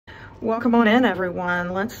Welcome on in, everyone.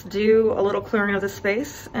 Let's do a little clearing of the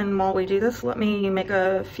space, and while we do this, let me make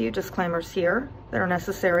a few disclaimers here that are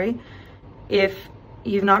necessary. If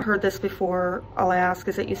you've not heard this before, all I ask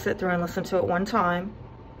is that you sit through and listen to it one time.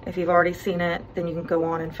 If you've already seen it, then you can go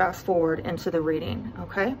on and fast forward into the reading,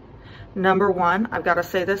 okay? Number one, I've got to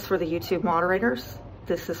say this for the YouTube moderators.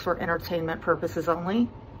 This is for entertainment purposes only.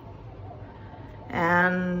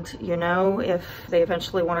 And, you know, if they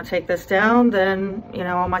eventually want to take this down, then, you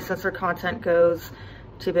know, all my censored content goes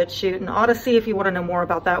to BitChute and Odyssey. If you want to know more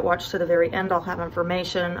about that, watch to the very end. I'll have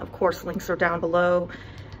information. Of course, links are down below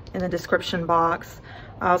in the description box.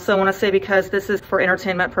 I also want to say, because this is for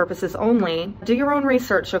entertainment purposes only, do your own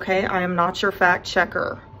research, okay? I am not your fact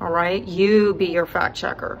checker, all right? You be your fact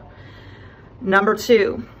checker. Number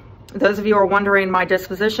two, those of you who are wondering my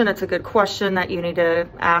disposition, it's a good question that you need to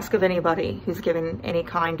ask of anybody who's given any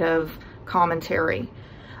kind of commentary.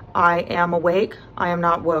 I am awake. I am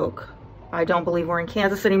not woke. I don't believe we're in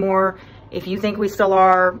Kansas anymore. If you think we still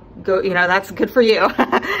are, go, you know, that's good for you.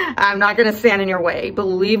 I'm not going to stand in your way.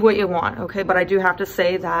 Believe what you want, okay? But I do have to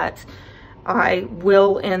say that I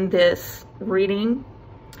will, in this reading,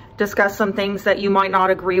 discuss some things that you might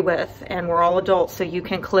not agree with, and we're all adults, so you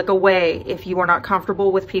can click away if you are not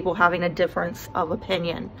comfortable with people having a difference of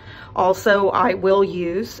opinion. Also, I will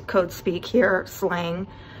use code speak here, slang,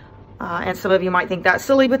 and some of you might think that's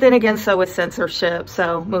silly, but then again, so is censorship.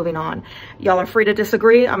 So moving on. Y'all are free to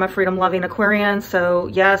disagree. I'm a freedom-loving Aquarian, so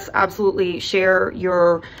yes, absolutely share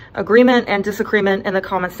your agreement and disagreement in the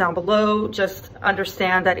comments down below. Just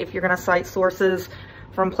understand that if you're going to cite sources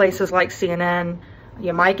from places like CNN,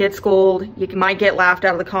 you might get schooled, you might get laughed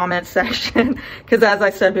out of the comments section, because as I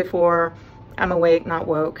said before, I'm awake, not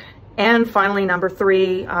woke. And finally, number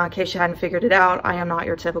three, in case you hadn't figured it out, I am not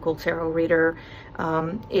your typical tarot reader.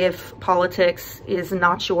 If politics is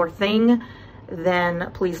not your thing, then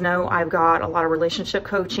please know I've got a lot of relationship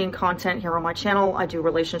coaching content here on my channel. I do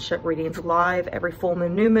relationship readings live every full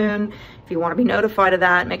moon, new moon. If you want to be notified of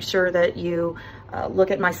that, make sure that you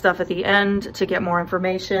look at my stuff at the end to get more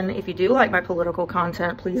information. If you do like my political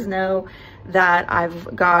content, please know that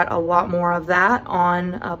I've got a lot more of that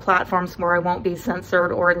on platforms where I won't be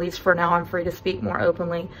censored, or at least for now I'm free to speak more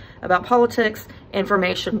openly about politics.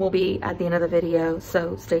 Information will be at the end of the video,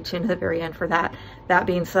 so stay tuned to the very end for that. That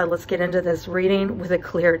being said, let's get into this reading with a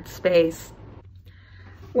cleared space.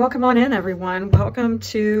 Welcome on in, everyone. Welcome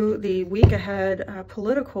to the week ahead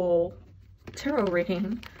political tarot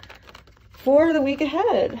reading for the week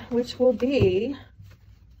ahead, which will be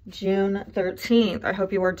June 13th. I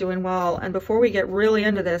hope you are doing well. And before we get really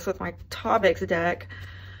into this with my topics deck,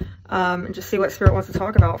 and just see what Spirit wants to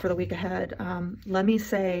talk about for the week ahead, let me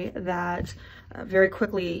say that very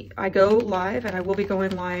quickly, I go live, and I will be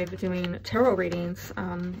going live doing tarot readings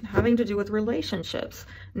having to do with relationships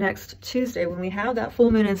next Tuesday when we have that full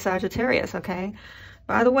moon in Sagittarius, okay?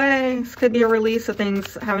 By the way, this could be a release of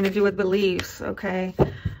things having to do with beliefs, okay?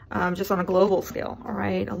 Just on a global scale, all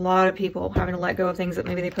right? A lot of people having to let go of things that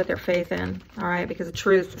maybe they put their faith in, all right? Because the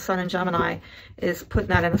truth, Sun in Gemini, is putting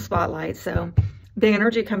that in the spotlight. So big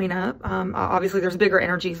energy coming up. Obviously, there's bigger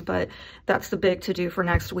energies, but that's the big to-do for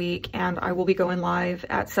next week. And I will be going live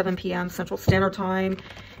at 7 p.m. Central Standard Time.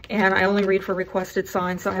 And I only read for requested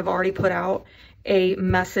signs, so I have already put out a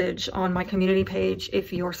message on my community page.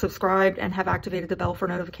 If you're subscribed and have activated the bell for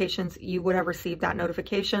notifications, you would have received that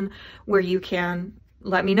notification where you can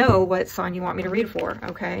let me know what sign you want me to read for,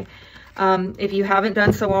 okay? If you haven't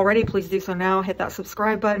done so already, please do so now. Hit that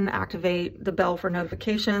subscribe button, activate the bell for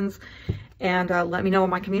notifications, and let me know on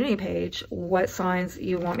my community page what signs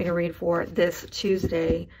you want me to read for this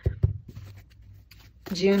Tuesday,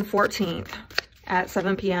 June 14th at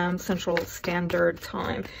 7 p.m. Central Standard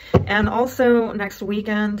Time. And also next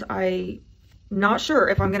weekend, not sure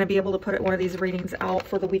if I'm going to be able to put one of these readings out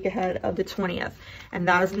for the week ahead of the 20th. And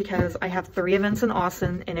that is because I have 3 events in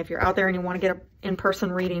Austin. And if you're out there and you want to get an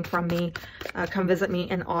in-person reading from me, come visit me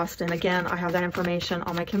in Austin. Again, I have that information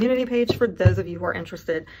on my community page for those of you who are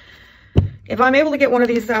interested. If I'm able to get one of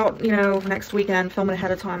these out, you know, next weekend, film it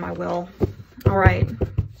ahead of time, I will. All right.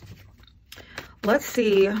 Let's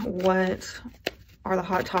see what are the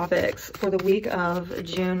hot topics for the week of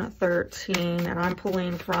June 13. And I'm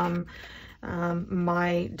pulling from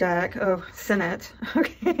my deck. Oh, Senate.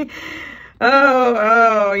 Okay.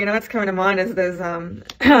 You know what's coming to mind is those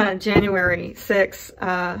January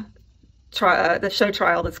 6th the show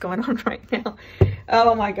trial that's going on right now.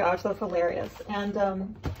 Oh my gosh, that's hilarious.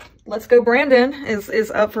 And Let's Go Brandon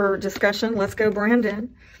is up for discussion. Let's Go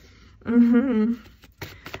Brandon.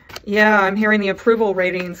 Yeah, I'm hearing the approval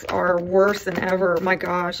ratings are worse than ever. My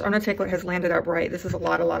gosh, I'm gonna take what has landed upright. This is a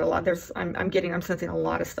lot. There's, I'm sensing a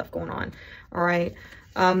lot of stuff going on. All right.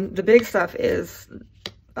 The big stuff is,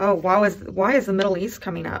 oh, why is the Middle East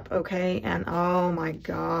coming up? Okay. And oh my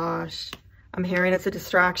gosh, I'm hearing it's a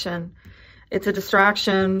distraction. It's a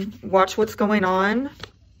distraction. Watch what's going on.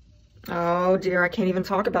 Oh dear, I can't even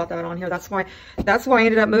talk about that on here. That's why I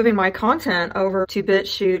ended up moving my content over to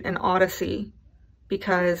BitChute and Odyssey,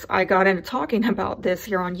 because I got into talking about this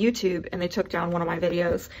here on YouTube and they took down one of my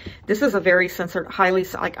videos. This is a very censored, highly,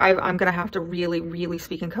 like I'm going to have to really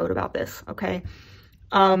speak in code about this. Okay.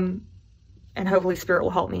 And hopefully Spirit will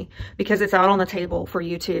help me, because it's out on the table for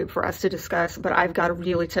YouTube for us to discuss, but I've got to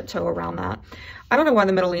really tiptoe around that. I don't know why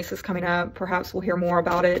the Middle East is coming up. Perhaps we'll hear more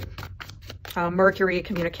about it. Mercury,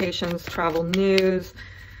 communications, travel, news.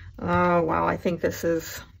 Oh, wow. I think this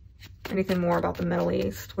is anything more about the Middle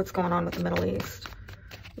East. What's going on with the Middle East?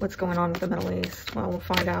 What's going on with the Middle East? Well, we'll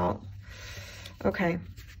find out. Okay.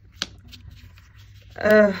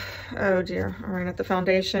 Oh dear. All right, at the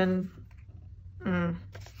foundation.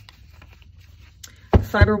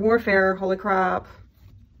 CyberWarfare, holy crap.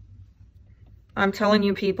 I'm telling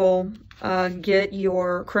you people, get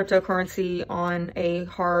your cryptocurrency on a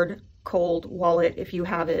hard, cold wallet if you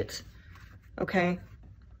have it, okay?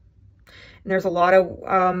 And there's a lot of,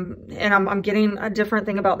 and I'm getting a different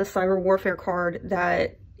thing about the CyberWarfare card,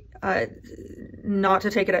 that not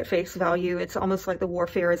to take it at face value. It's almost like the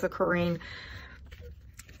warfare is occurring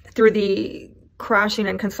through the crashing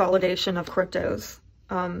and consolidation of cryptos.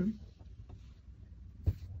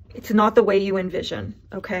 It's not the way you envision,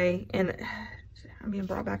 okay? And I'm being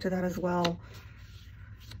brought back to that as well.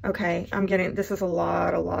 Okay, this is a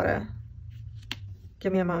lot of,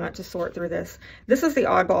 give me a moment to sort through this. This is the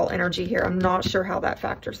oddball energy here. I'm not sure how that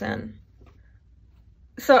factors in.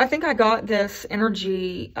 So I think I got this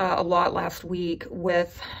energy a lot last week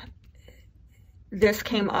with, this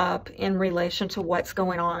came up in relation to what's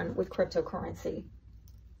going on with cryptocurrency.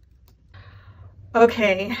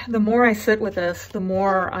 Okay, the more I sit with this, the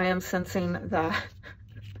more I am sensing that,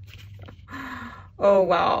 oh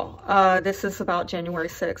wow, this is about January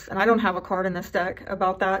 6th. And I don't have a card in this deck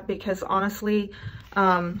about that, because honestly,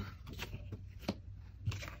 you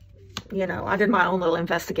know, I did my own little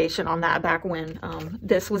investigation on that back when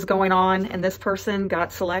this was going on and this person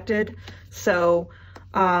got selected. So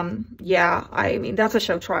yeah, I mean, that's a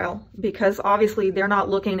show trial, because obviously they're not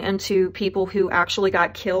looking into people who actually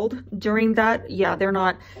got killed during that. Yeah, they're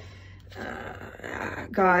not,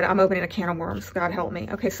 God, I'm opening a can of worms. God help me.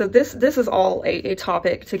 Okay, so this is all a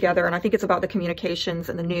topic together, and I think it's about the communications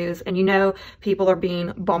and the news. And you know, people are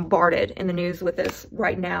being bombarded in the news with this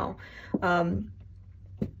right now.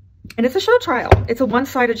 And it's a show trial. It's a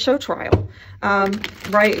one-sided show trial.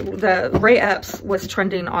 Right, the Ray Epps was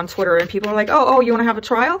trending on Twitter, and people are like, oh, you want to have a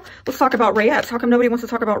trial? Let's talk about Ray Epps. How come nobody wants to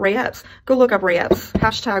talk about Ray Epps? Go look up Ray Epps.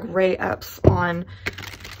 Hashtag Ray Epps on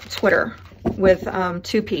Twitter with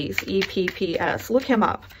 2 P's, EPPS. Look him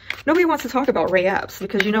up. Nobody wants to talk about Ray Epps,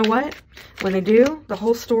 because you know what? When they do, the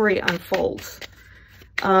whole story unfolds.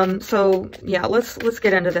 So yeah, let's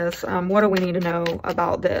get into this. What do we need to know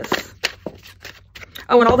about this?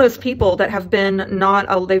 Oh, and all those people that have been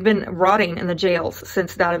they've been rotting in the jails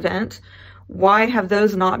since that event. Why have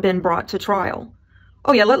those not been brought to trial?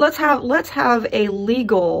 Oh yeah, let's have a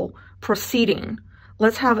legal proceeding.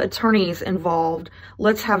 Let's have attorneys involved.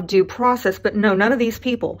 Let's have due process. But no, none of these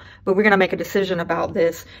people. But we're going to make a decision about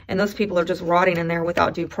this. And those people are just rotting in there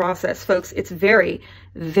without due process. Folks, it's very,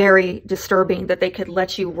 very disturbing that they could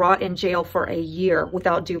let you rot in jail for a year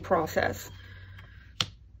without due process.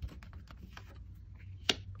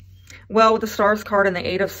 Well, with the Stars card and the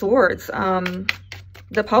 8 of Swords,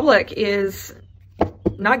 the public is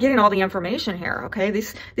not getting all the information here, okay?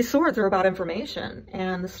 These swords are about information,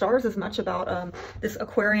 and the Stars is much about this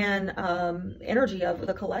Aquarian energy of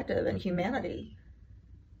the collective and humanity.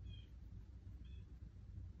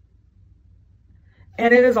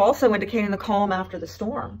 And it is also indicating the calm after the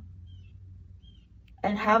storm,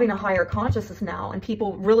 and having a higher consciousness now, and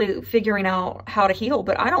people really figuring out how to heal.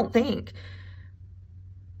 But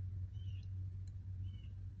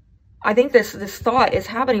I think this thought is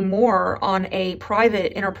happening more on a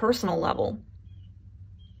private, interpersonal level.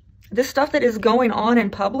 This stuff that is going on in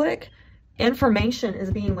public, information is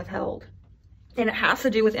being withheld. And it has to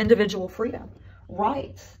do with individual freedom,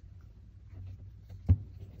 rights.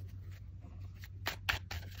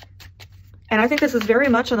 And I think this is very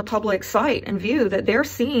much on the public sight and view, that they're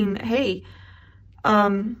seeing, hey, I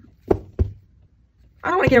don't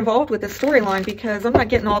want to get involved with this storyline because I'm not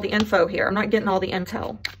getting all the info here. I'm not getting all the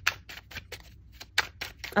intel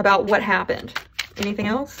about what happened Anything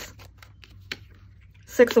else?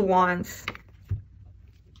 Six of Wands.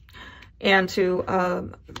 And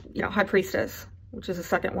to, you know, High Priestess, which is the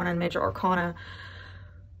second one in Major Arcana.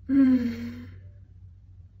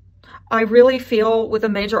 I really feel with the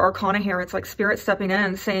Major Arcana here, it's like Spirit stepping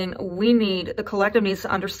in saying the collective needs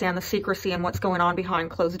to understand the secrecy and what's going on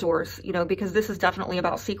behind closed doors, you know, because this is definitely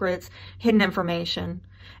about secrets, hidden information,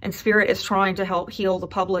 and Spirit is trying to help heal the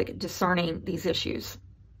public discerning these issues.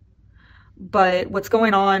 But what's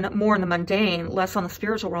going on more in the mundane, less on the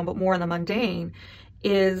spiritual realm, but more in the mundane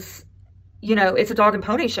is, you know, it's a dog and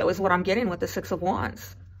pony show is what I'm getting with the Six of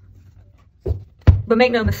Wands. But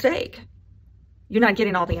make no mistake, you're not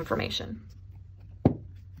getting all the information.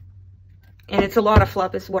 And it's a lot of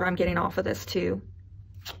fluff is what I'm getting off of this too.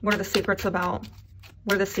 What are the secrets about?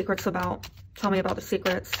 What are the secrets about? Tell me about the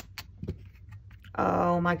secrets.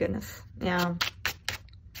 Oh my goodness. Yeah.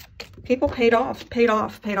 People paid off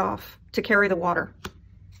to carry the water.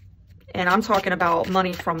 And I'm talking about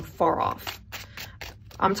money from far off.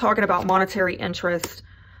 I'm talking about monetary interest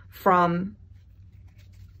from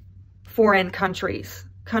foreign countries.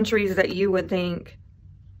 Countries that you would think,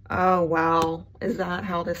 oh wow, is that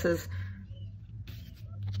how this is?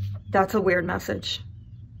 That's a weird message.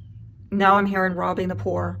 Now I'm hearing robbing the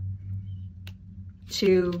poor,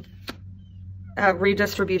 to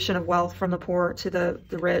redistribution of wealth from the poor to the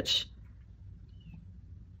rich.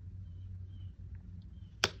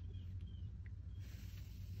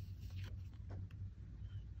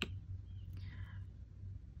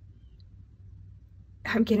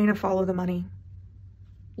 I'm getting to follow the money.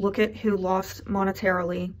 Look at who lost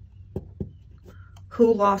monetarily,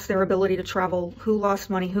 who lost their ability to travel, who lost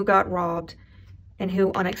money, who got robbed, and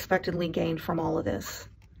who unexpectedly gained from all of this.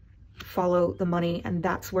 Follow the money, and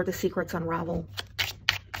that's where the secrets unravel.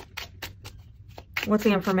 What's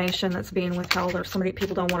the information that's being withheld, or so many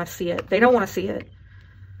people don't want to see it? They don't want to see it.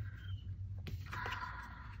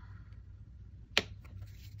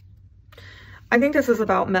 I think this is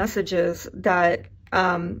about messages that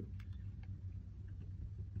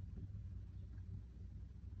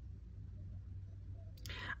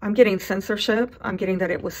I'm getting censorship. I'm getting that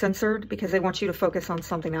it was censored because they want you to focus on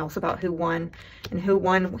something else about who won. And who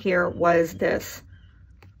won here was this.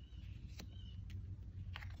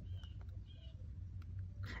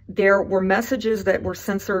 There were messages that were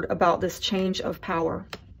censored about this change of power.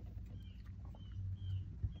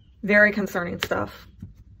 Very concerning stuff.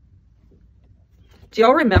 Do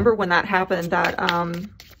y'all remember when that happened, that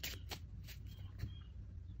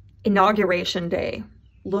inauguration day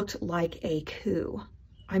looked like a coup?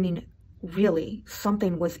 I mean, really,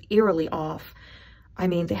 something was eerily off. I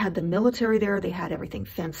mean, they had the military there. They had everything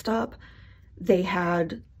fenced up. They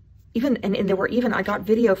had even, and there were even, I got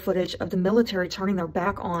video footage of the military turning their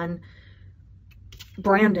back on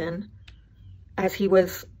Brandon as he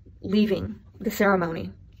was leaving the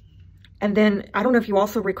ceremony. And then, I don't know if you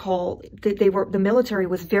also recall, that the military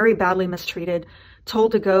was very badly mistreated,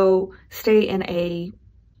 told to go stay in a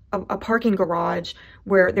parking garage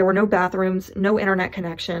where there were no bathrooms, no internet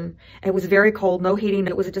connection. It was very cold, no heating.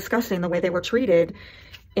 It was disgusting the way they were treated.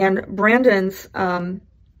 And Brandon's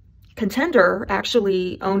contender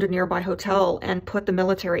actually owned a nearby hotel and put the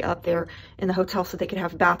military up there in the hotel so they could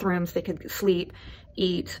have bathrooms, they could sleep,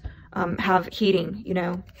 eat, have heating, you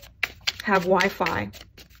know, have Wi-Fi.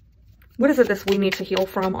 What is it that we need to heal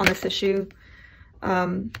from on this issue?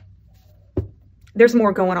 There's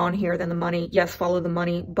more going on here than the money. Yes, follow the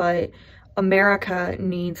money, but America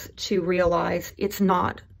needs to realize it's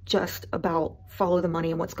not just about follow the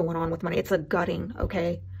money and what's going on with money. It's a gutting,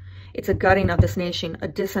 okay? It's a gutting of this nation, a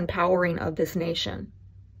disempowering of this nation.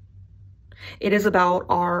 It is about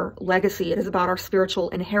our legacy. It is about our spiritual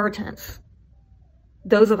inheritance.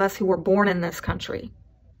 Those of us who were born in this country.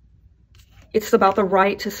 It's about the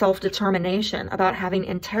right to self-determination, about having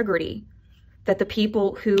integrity, that the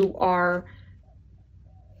people who are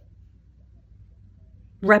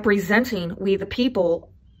representing we the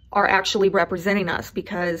people are actually representing us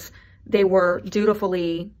because they were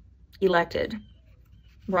dutifully elected,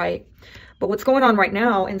 right? But what's going on right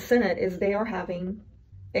now in Senate is they are having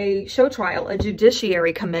a show trial, a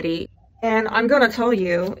judiciary committee. And I'm going to tell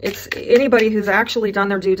you, it's anybody who's actually done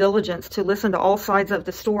their due diligence to listen to all sides of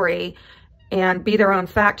the story and be their own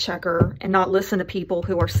fact checker and not listen to people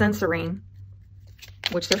who are censoring,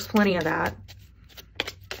 which there's plenty of that.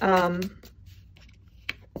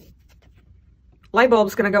 Light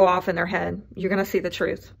bulb's going to go off in their head. You're going to see the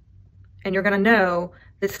truth. And you're going to know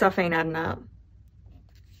this stuff ain't adding up.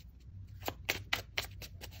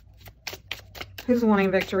 Who's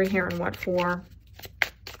wanting victory here and what for?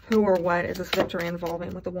 Who or what is this victory involving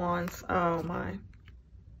with the wands? Oh my.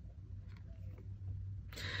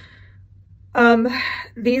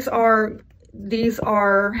 These are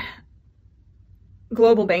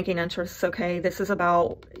global banking interests, okay? This is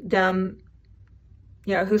about them,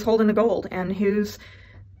 you know, who's holding the gold and who's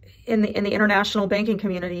in the international banking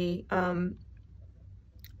community,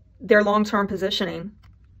 their long-term positioning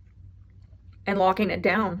and locking it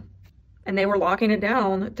down. And they were locking it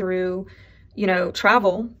down through, you know,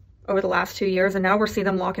 travel over the last 2 years, and now we're seeing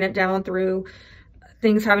them locking it down through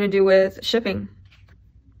things having to do with shipping.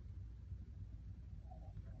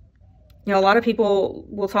 You know, a lot of people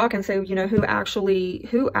will talk and say, you know, who actually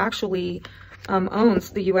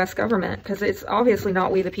owns the U.S. government? Because it's obviously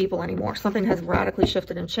not we the people anymore. Something has radically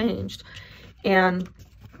shifted and changed. And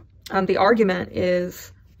the argument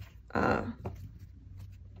is, yeah,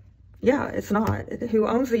 it's not. Who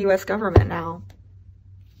owns the U.S. government now?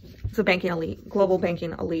 It's a banking elite, global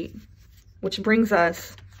banking elite, which brings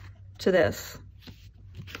us to this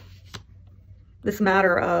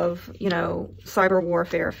matter of, you know, cyber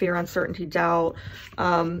warfare, fear, uncertainty, doubt,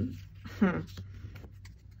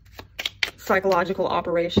 psychological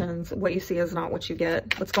operations. What you see is not what you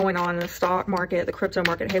get. What's going on in the stock market, the crypto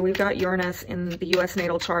market. Hey, we've got Uranus in the U.S.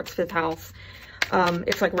 natal chart's 5th house.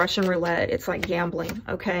 It's like Russian roulette. It's like gambling,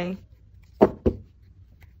 okay?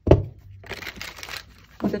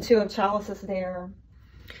 With the 2 of chalices there.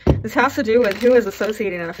 This has to do with who is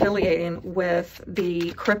associating and affiliating with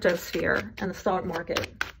the crypto sphere and the stock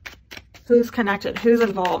market. Who's connected, who's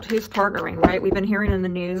involved, who's partnering, right? We've been hearing in the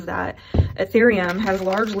news that Ethereum has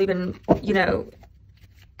largely been, you know,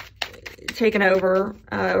 taken over,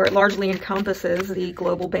 or it largely encompasses the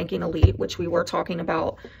global banking elite, which we were talking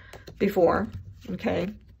about before, okay?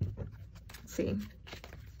 Let's see.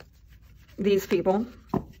 These people.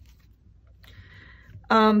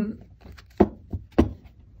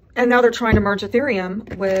 And now they're trying to merge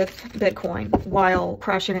Ethereum with Bitcoin while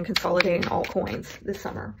crashing and consolidating altcoins this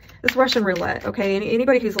summer. This Russian roulette, okay?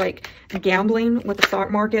 Anybody who's like gambling with the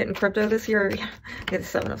stock market and crypto this year, get the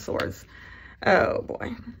 7 of Swords. Oh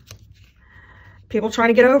boy. People trying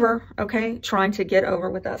to get over, okay? Trying to get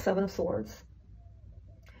over with that 7 of Swords.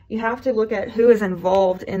 You have to look at who is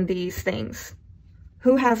involved in these things.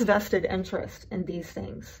 Who has vested interest in these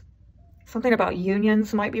things? Something about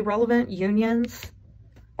unions might be relevant. Unions.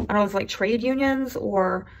 I don't know, it's like trade unions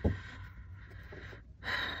or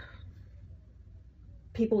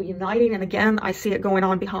people uniting. And again, I see it going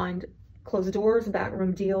on behind closed doors,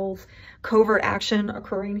 backroom deals, covert action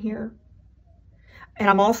occurring here. And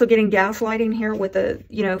I'm also getting gaslighting here with the,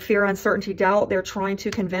 you know, fear, uncertainty, doubt. They're trying to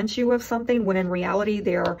convince you of something when in reality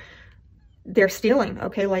they're stealing.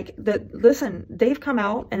 Okay, like listen, they've come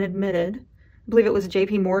out and admitted, I believe it was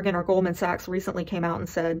JP Morgan or Goldman Sachs recently came out and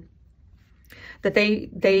said that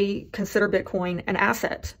they consider Bitcoin an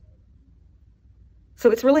asset. So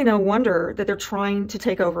it's really no wonder that they're trying to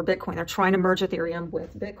take over Bitcoin. They're trying to merge Ethereum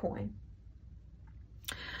with Bitcoin.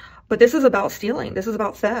 But this is about stealing. This is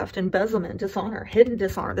about theft, embezzlement, dishonor, hidden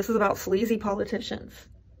dishonor. This is about sleazy politicians.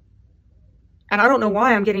 And I don't know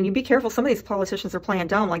why I'm getting, you be careful. Some of these politicians are playing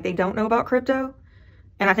dumb, like they don't know about crypto.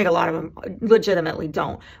 And I think a lot of them legitimately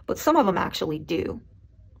don't. But some of them actually do.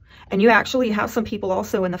 And you actually have some people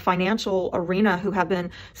also in the financial arena who have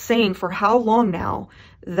been saying for how long now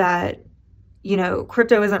that, you know,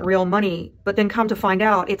 crypto isn't real money, but then come to find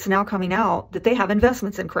out, it's now coming out that they have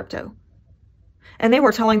investments in crypto. And they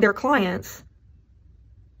were telling their clients,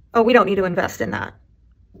 oh, we don't need to invest in that.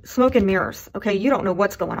 Smoke and mirrors, okay? You don't know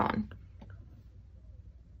what's going on.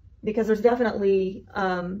 Because there's definitely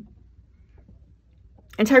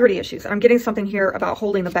integrity issues. I'm getting something here about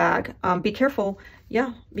holding the bag. Be careful.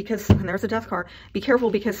 Yeah, because, and there's a death card. Be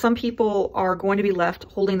careful because some people are going to be left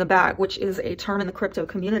holding the bag, which is a term in the crypto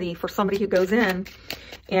community for somebody who goes in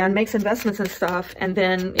and makes investments and stuff. And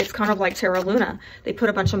then it's kind of like Terra Luna. They put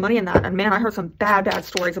a bunch of money in that. And man, I heard some bad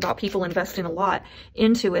stories about people investing a lot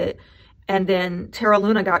into it. And then Terra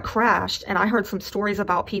Luna got crashed. And I heard some stories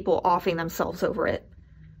about people offing themselves over it.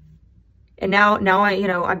 And now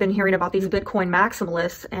I've been hearing about these Bitcoin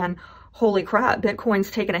maximalists, and holy crap, Bitcoin's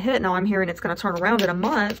taking a hit. Now I'm hearing it's going to turn around in a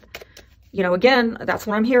month. You know, again, that's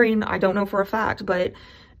what I'm hearing. I don't know for a fact, but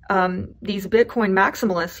these Bitcoin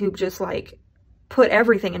maximalists who just like put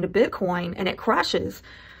everything into Bitcoin and it crashes.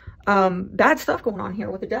 Bad stuff going on here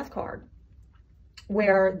with the death card,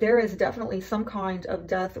 where there is definitely some kind of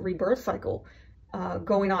death rebirth cycle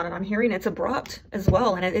going on, and I'm hearing it's abrupt as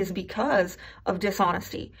well, and it is because of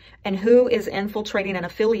dishonesty. And who is infiltrating and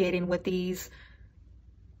affiliating with these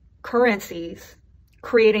currencies,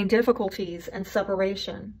 creating difficulties and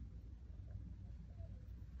separation.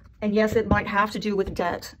 And yes, it might have to do with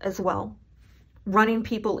debt as well. running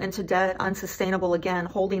people into debt, unsustainable, again,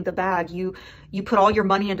 holding the bag. You put all your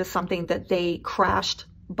money into something that they crashed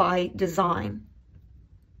by design.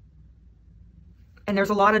 And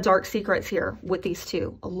there's a lot of dark secrets here with these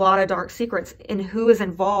two, a lot of dark secrets in who is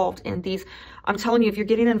involved in these. I'm telling you, if you're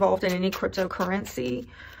getting involved in any cryptocurrency,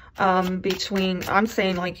 I'm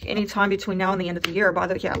saying like any time between now and the end of the year, by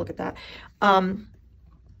the way, yeah, look at that. And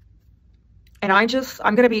I'm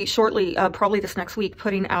going to be shortly, probably this next week,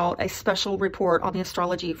 putting out a special report on the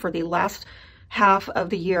astrology for the last half of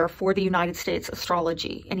the year for the United States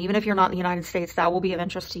astrology. And even if you're not in the United States, that will be of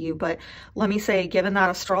interest to you. But let me say, given that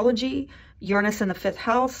astrology, Uranus in the 5th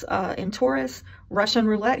house, in Taurus, Russian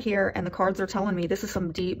roulette here, and the cards are telling me this is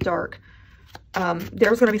some deep, dark.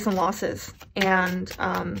 There's going to be some losses. And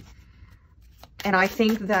I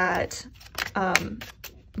think that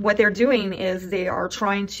what they're doing is they are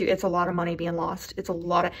trying to, it's a lot of money being lost. It's a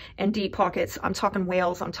lot of, and deep pockets. I'm talking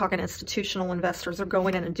whales. I'm talking institutional investors are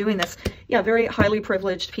going in and doing this. Yeah, very highly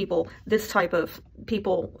privileged people, this type of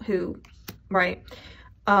people who, right,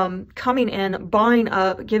 coming in, buying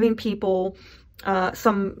up, giving people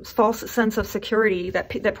some false sense of security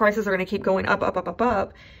that prices are going to keep going up, up, up, up,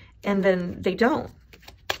 up, and then they don't.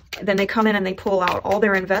 Then they come in and they pull out all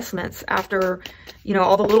their investments after, you know,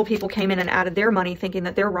 all the little people came in and added their money thinking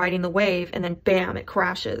that they're riding the wave, and then bam, it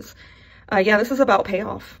crashes. Yeah, this is about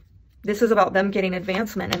payoff. This is about them getting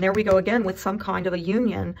advancement. And there we go again with some kind of a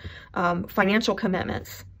union, financial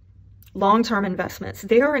commitments, long-term investments.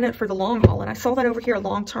 They are in it for the long haul. And I saw that over here,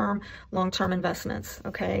 long-term investments,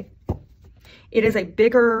 okay? It is a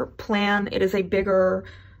bigger plan. It is a bigger...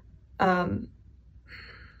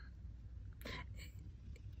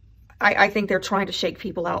 I think they're trying to shake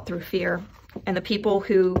people out through fear. And the people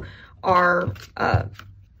who are,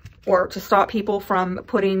 or to stop people from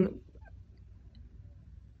putting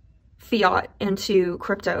fiat into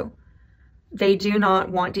crypto. They do not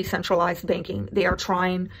want decentralized banking. They are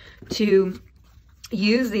trying to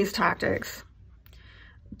use these tactics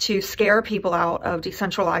to scare people out of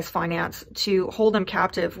decentralized finance, to hold them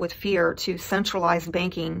captive with fear, to centralized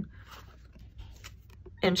banking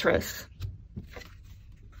interests.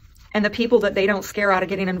 And the people that they don't scare out of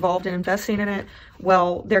getting involved in investing in it,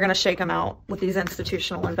 well, they're going to shake them out with these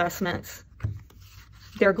institutional investments.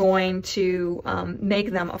 They're going to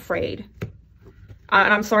make them afraid.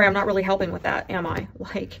 And I'm sorry, I'm not really helping with that, am I?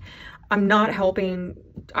 Like, I'm not helping.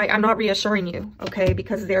 I'm not reassuring you, okay?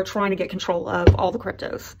 Because they're trying to get control of all the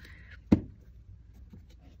cryptos.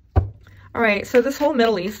 All right, so this whole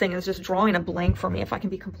Middle East thing is just drawing a blank for me, if I can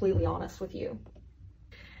be completely honest with you.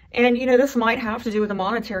 And, you know, this might have to do with the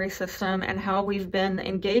monetary system and how we've been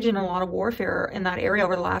engaging in a lot of warfare in that area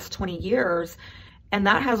over the last 20 years. And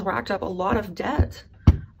that has racked up a lot of debt.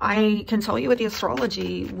 I can tell you with the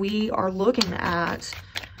astrology, we are looking at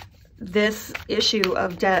this issue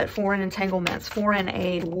of debt, foreign entanglements, foreign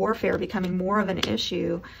aid, warfare becoming more of an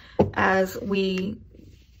issue as we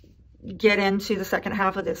get into the second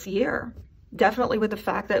half of this year. Definitely with the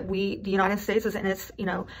fact that the United States is in its, you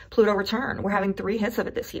know, Pluto return. We're having 3 hits of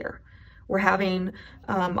it this year. We're having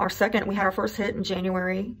we had our first hit in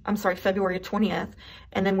February 20th.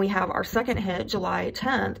 And then we have our second hit July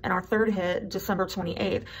 10th and our third hit December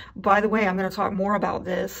 28th. By the way, I'm going to talk more about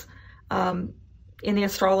this in the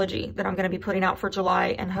astrology that I'm going to be putting out for July.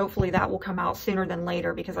 And hopefully that will come out sooner than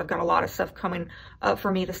later because I've got a lot of stuff coming up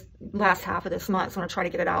for me this last half of this month. So I'm going to try to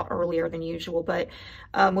get it out earlier than usual. But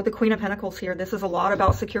with the Queen of Pentacles here, this is a lot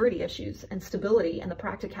about security issues and stability and the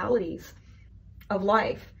practicalities of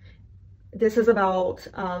life. This is about,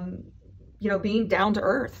 you know, being down to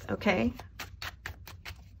earth, okay?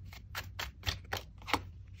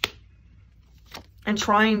 And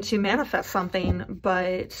trying to manifest something,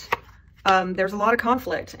 but there's a lot of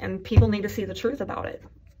conflict and people need to see the truth about it.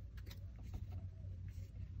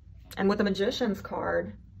 And with the Magician's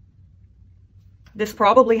card, this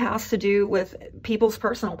probably has to do with people's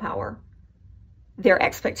personal power, their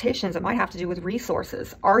expectations. It might have to do with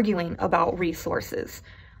resources, arguing about resources.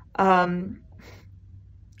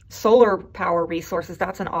 Solar power resources,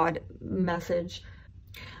 that's an odd message.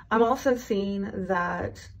 I'm also seeing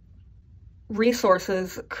that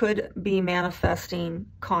resources could be manifesting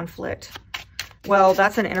conflict. Well,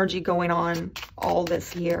 that's an energy going on all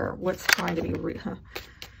this year. What's trying to be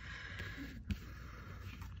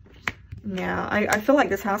yeah, I feel like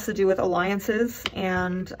this has to do with alliances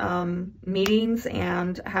and meetings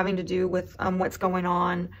and having to do with what's going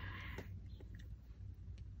on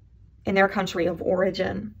in their country of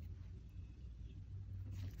origin.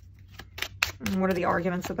 And what are the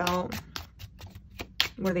arguments about?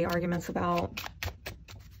 What are the arguments about?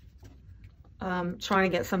 Trying to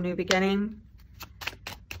get some new beginning.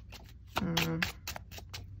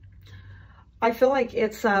 I feel like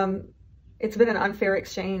it's been an unfair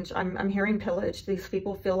exchange. I'm hearing pillaged. These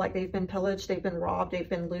people feel like they've been pillaged, they've been robbed, they've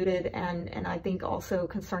been looted, and I think also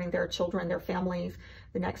concerning their children, their families,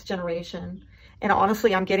 the next generation. And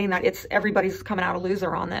honestly, I'm getting that everybody's coming out a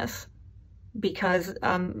loser on this, because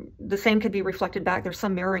the same could be reflected back. There's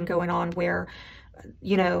some mirroring going on where,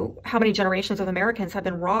 you know, how many generations of Americans have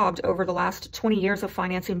been robbed over the last 20 years of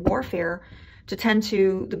financing warfare to tend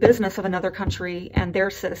to the business of another country and their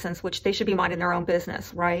citizens, which they should be minding their own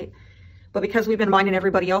business, right? But because we've been minding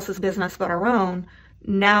everybody else's business but our own,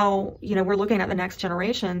 now, you know, we're looking at the next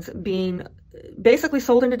generations being basically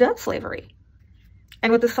sold into debt slavery.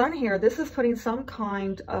 And with the sun here, this is putting some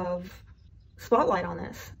kind of spotlight on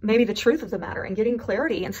this, maybe the truth of the matter, and getting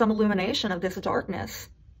clarity and some illumination of this darkness.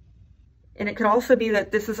 And it could also be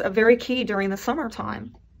that this is a very key during the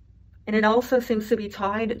summertime. And it also seems to be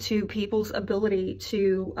tied to people's ability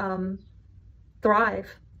to thrive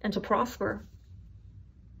and to prosper.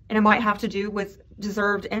 And it might have to do with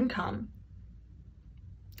deserved income.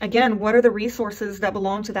 Again, what are the resources that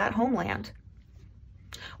belong to that homeland?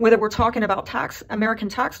 Whether we're talking about American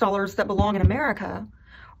tax dollars that belong in America,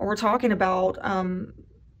 or we're talking about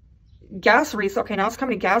gas resources. Okay, now it's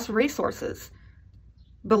coming to gas resources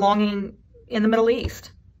belonging in the Middle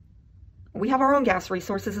East. We have our own gas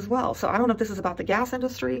resources as well. So I don't know if this is about the gas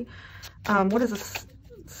industry. What is this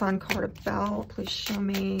sun card about? Please show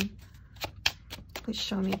me. Please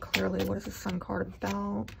show me clearly. What is the sun card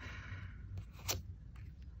about?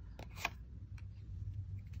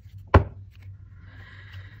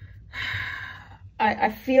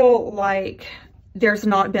 I feel like there's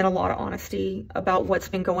not been a lot of honesty about what's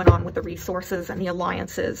been going on with the resources and the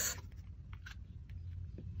alliances.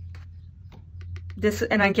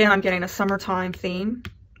 And again, I'm getting a summertime theme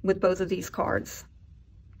with both of these cards.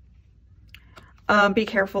 Be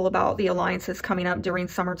careful about the alliances coming up during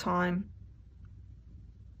summertime.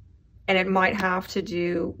 And it might have to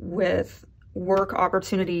do with work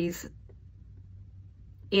opportunities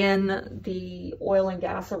in the oil and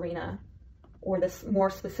gas arena, or this more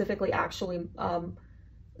specifically actually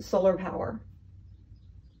solar power.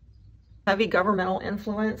 Heavy governmental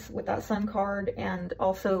influence with that sun card, and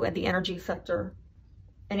also in the energy sector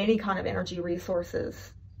and any kind of energy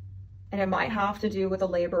resources. And it might have to do with the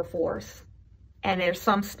labor force. And there's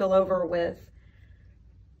some spillover with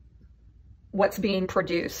what's being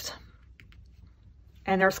produced.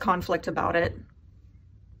 And there's conflict about it.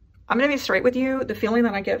 I'm going to be straight with you. The feeling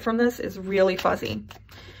that I get from this is really fuzzy.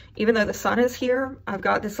 Even though the sun is here, I've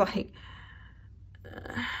got this like...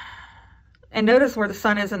 and notice where the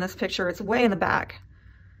sun is in this picture. It's way in the back.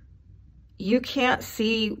 You can't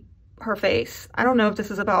see her face. I don't know if this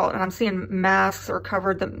is about... and I'm seeing masks or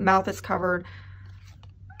covered. The mouth is covered.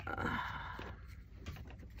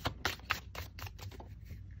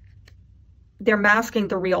 They're masking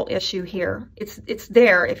the real issue here. It's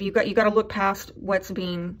there. If you got to look past what's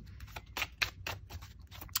being...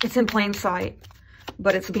 it's in plain sight,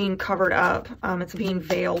 but it's being covered up. It's being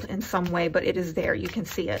veiled in some way, but it is there. You can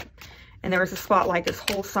see it. And there is a spotlight this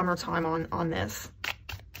whole summertime on this.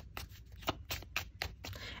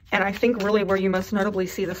 And I think really where you most notably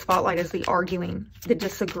see the spotlight is the arguing, the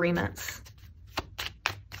disagreements,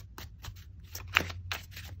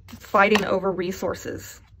 fighting over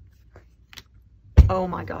resources. Oh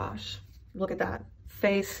my gosh, look at that.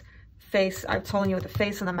 Face, I'm telling you, with the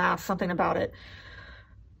face and the mask, something about it.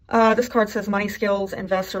 This card says money, skills,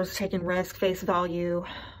 investors, taking risk, face value,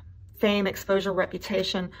 fame, exposure,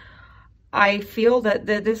 reputation. I feel that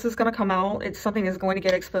this is going to come out. It's something that's going to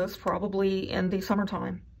get exposed probably in the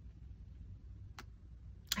summertime.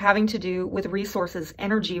 Having to do with resources,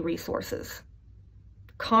 energy resources,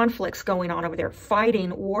 conflicts going on over there,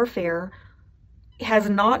 fighting, warfare has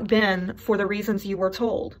not been for the reasons you were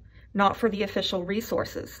told, not for the official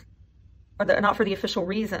resources, or not for the official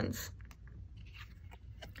reasons.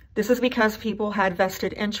 This is because people had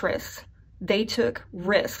vested interests. They took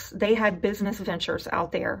risks. They had business ventures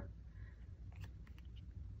out there.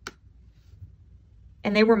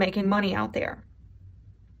 And they were making money out there.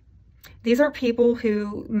 These are people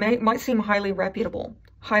who might seem highly reputable,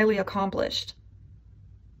 highly accomplished.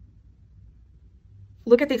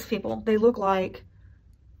 Look at these people. They look like,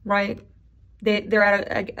 right? They're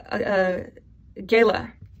at a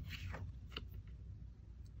gala,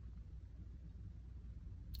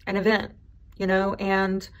 an event, you know,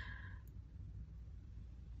 and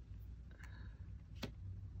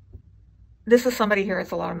this is somebody here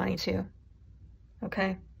that's a lot of money too,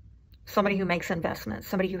 okay? Somebody who makes investments,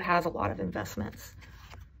 somebody who has a lot of investments.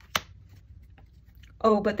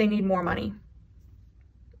 Oh, but they need more money.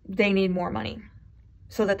 They need more money.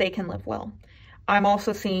 so that they can live well. I'm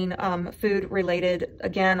also seeing food related.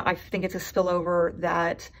 Again, I think it's a spillover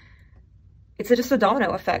that it's just a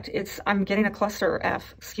domino effect. I'm getting a cluster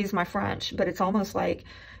F, excuse my French, but it's almost like,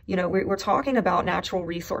 you know, we're talking about natural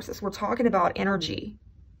resources. We're talking about energy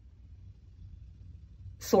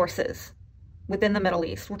sources within the Middle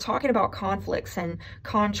East. We're talking about conflicts and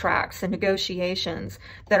contracts and negotiations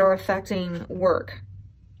that are affecting work,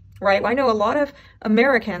 right? I know a lot of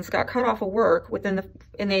Americans got cut off of work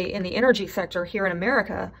in the energy sector here in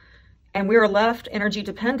America, and we are left energy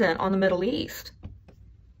dependent on the Middle East.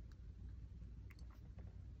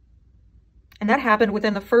 And that happened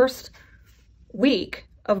within the first week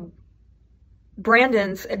of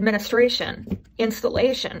Brandon's administration,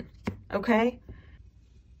 installation, okay?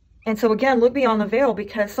 And so again, look beyond the veil,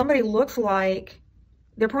 because somebody looks like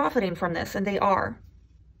they're profiting from this, and they are.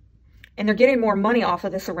 And they're getting more money off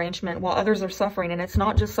of this arrangement while others are suffering. And it's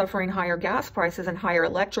not just suffering higher gas prices and higher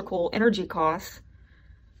electrical energy costs,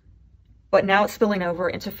 but now it's spilling over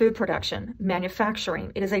into food production,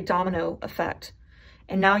 manufacturing. It is a domino effect.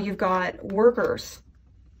 And now you've got workers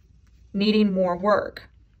needing more work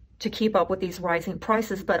to keep up with these rising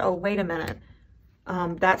prices. But oh, wait a minute.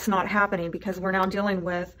 That's not happening, because we're now dealing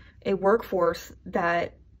with a workforce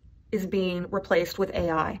that is being replaced with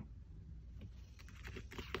AI.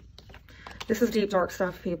 This is deep, dark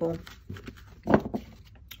stuff, people.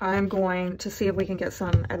 I'm going to see if we can get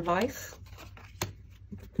some advice.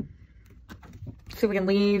 See if we can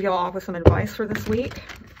leave y'all off with some advice for this week.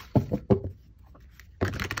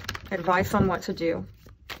 Advice on what to do.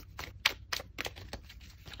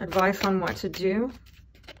 Advice on what to do.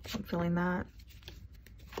 I'm feeling that.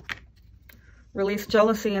 Release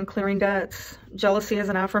jealousy and clearing debts. Jealousy is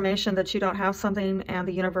an affirmation that you don't have something, and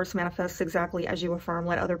the universe manifests exactly as you affirm.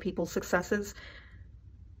 Let other people's successes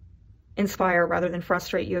inspire rather than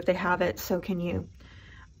frustrate you. If they have it, so can you.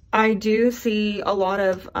 I do see a lot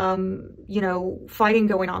of, you know, fighting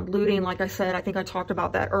going on, looting. Like I said, I think I talked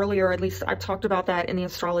about that earlier. At least I talked about that in the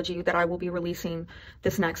astrology that I will be releasing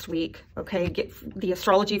this next week. Okay, get the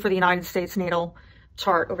astrology for the United States natal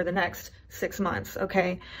chart over the next 6 months.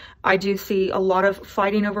 Okay, I do see a lot of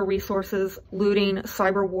fighting over resources, looting,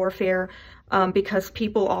 cyber warfare, because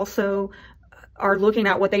people also are looking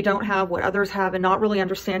at what they don't have, what others have, and not really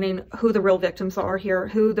understanding who the real victims are here,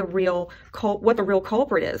 what the real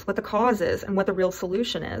culprit is, what the cause is, and what the real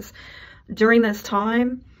solution is. During this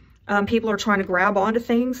time, people are trying to grab onto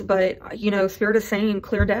things, but, you know, Spirit is saying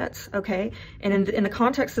clear debts, okay? And in the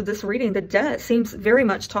context of this reading, the debt seems very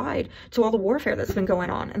much tied to all the warfare that's been going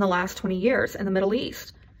on in the last 20 years in the Middle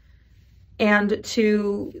East, and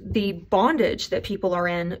to the bondage that people are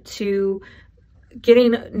in, to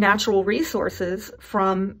getting natural resources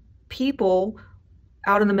from people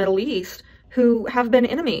out in the Middle East who have been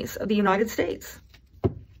enemies of the United States.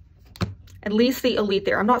 At least the elite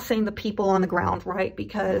there. I'm not saying the people on the ground, right?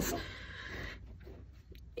 Because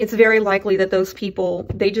it's very likely that those people,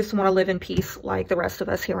 they just want to live in peace like the rest of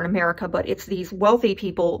us here in America. But it's these wealthy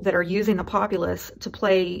people that are using the populace to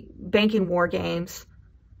play banking war games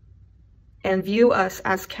and view us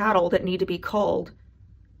as cattle that need to be culled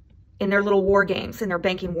in their little war games, in their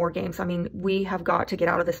banking war games. I mean, we have got to get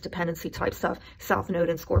out of this dependency type stuff. South Node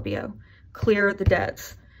and Scorpio. Clear the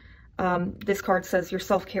debts. This card says your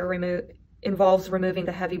self-care involves removing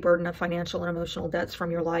the heavy burden of financial and emotional debts from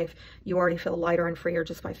your life. You already feel lighter and freer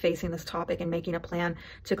just by facing this topic and making a plan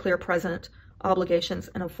to clear present obligations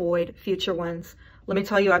and avoid future ones. Let me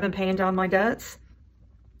tell you, I've been paying down my debts,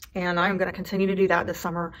 and I'm going to continue to do that this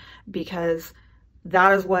summer, because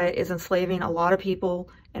that is what is enslaving a lot of people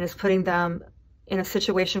and is putting them in a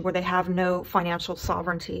situation where they have no financial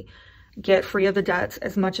sovereignty. Get free of the debts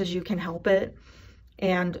as much as you can help it,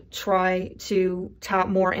 and try to tap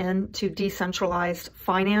more into decentralized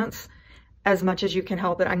finance as much as you can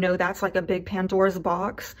help it. I know that's like a big Pandora's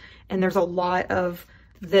box, and there's a lot of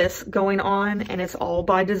this going on, and it's all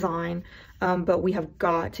by design, but we have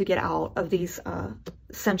got to get out of these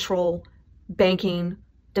central banking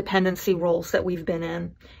dependency roles that we've been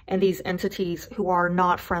in, and these entities who are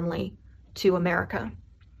not friendly to America.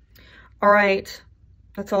 All right,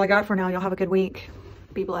 that's all I got for now. Y'all have a good week.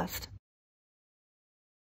 Be blessed.